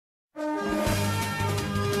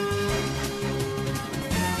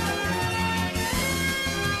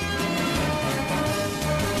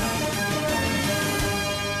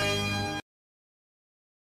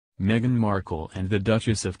Meghan Markle and the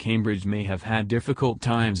Duchess of Cambridge may have had difficult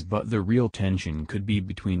times, but the real tension could be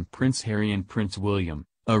between Prince Harry and Prince William,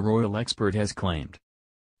 a royal expert has claimed.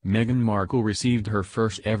 Meghan Markle received her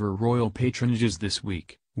first ever royal patronages this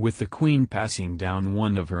week, with the Queen passing down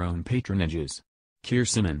one of her own patronages. Keir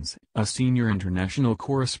Simmons, a senior international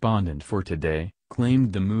correspondent for Today,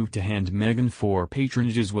 claimed the move to hand Meghan 4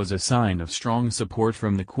 patronages was a sign of strong support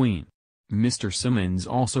from the Queen. Mr. Simmons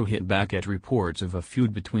also hit back at reports of a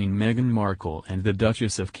feud between Meghan Markle and the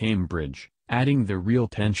Duchess of Cambridge, adding the real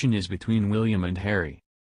tension is between William and Harry.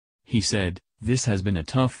 He said, "This has been a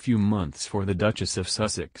tough few months for the Duchess of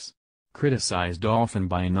Sussex. Criticized often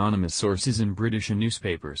by anonymous sources in British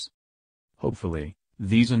newspapers. Hopefully,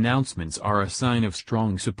 these announcements are a sign of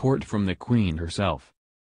strong support from the Queen herself."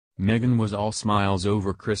 Meghan was all smiles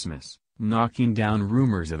over Christmas, knocking down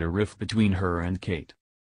rumors of a rift between her and Kate.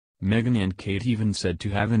 Meghan and Kate even said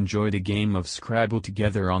to have enjoyed a game of Scrabble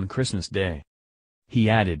together on Christmas Day. He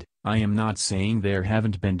added, "I am not saying there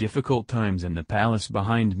haven't been difficult times in the palace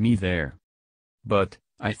behind me there. But,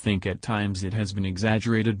 I think at times it has been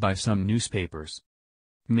exaggerated by some newspapers.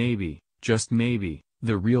 Maybe, just maybe,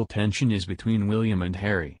 the real tension is between William and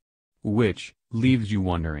Harry." Which leaves you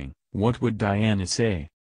wondering, what would Diana say?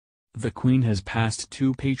 The Queen has passed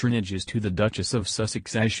 2 patronages to the Duchess of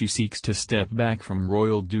Sussex as she seeks to step back from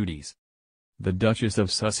royal duties. The Duchess of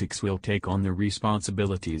Sussex will take on the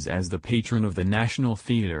responsibilities as the patron of the National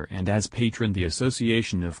Theatre and as patron the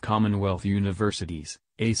Association of Commonwealth Universities,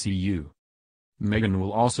 ACU. Meghan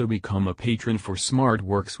will also become a patron for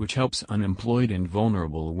SmartWorks, which helps unemployed and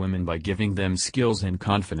vulnerable women by giving them skills and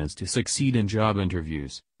confidence to succeed in job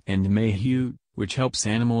interviews, and Mayhew, which helps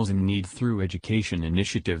animals in need through education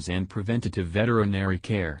initiatives and preventative veterinary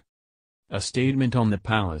care. A statement on the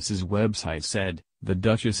palace's website said, "The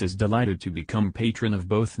Duchess is delighted to become patron of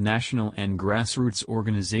both national and grassroots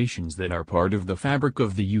organizations that are part of the fabric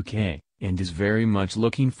of the UK, and is very much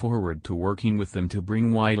looking forward to working with them to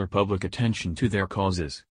bring wider public attention to their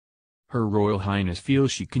causes." Her Royal Highness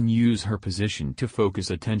feels she can use her position to focus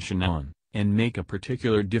attention on, and make a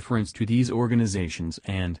particular difference to these organizations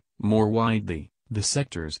and, more widely, the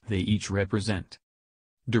sectors they each represent.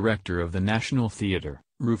 Director of the National Theatre,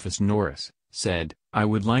 Rufus Norris, said, "I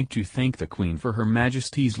would like to thank the Queen for Her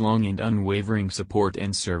Majesty's long and unwavering support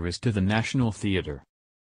and service to the National Theatre.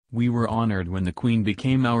 We were honored when the Queen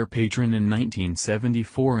became our patron in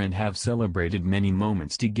 1974 and have celebrated many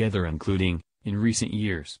moments together, including, in recent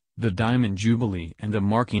years, the Diamond Jubilee and the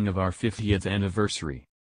marking of our 50th anniversary.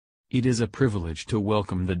 It is a privilege to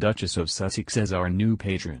welcome the Duchess of Sussex as our new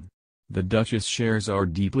patron. The Duchess shares our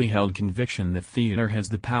deeply held conviction that theatre has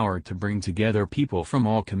the power to bring together people from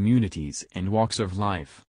all communities and walks of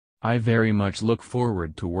life. I very much look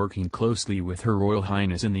forward to working closely with Her Royal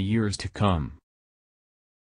Highness in the years to come."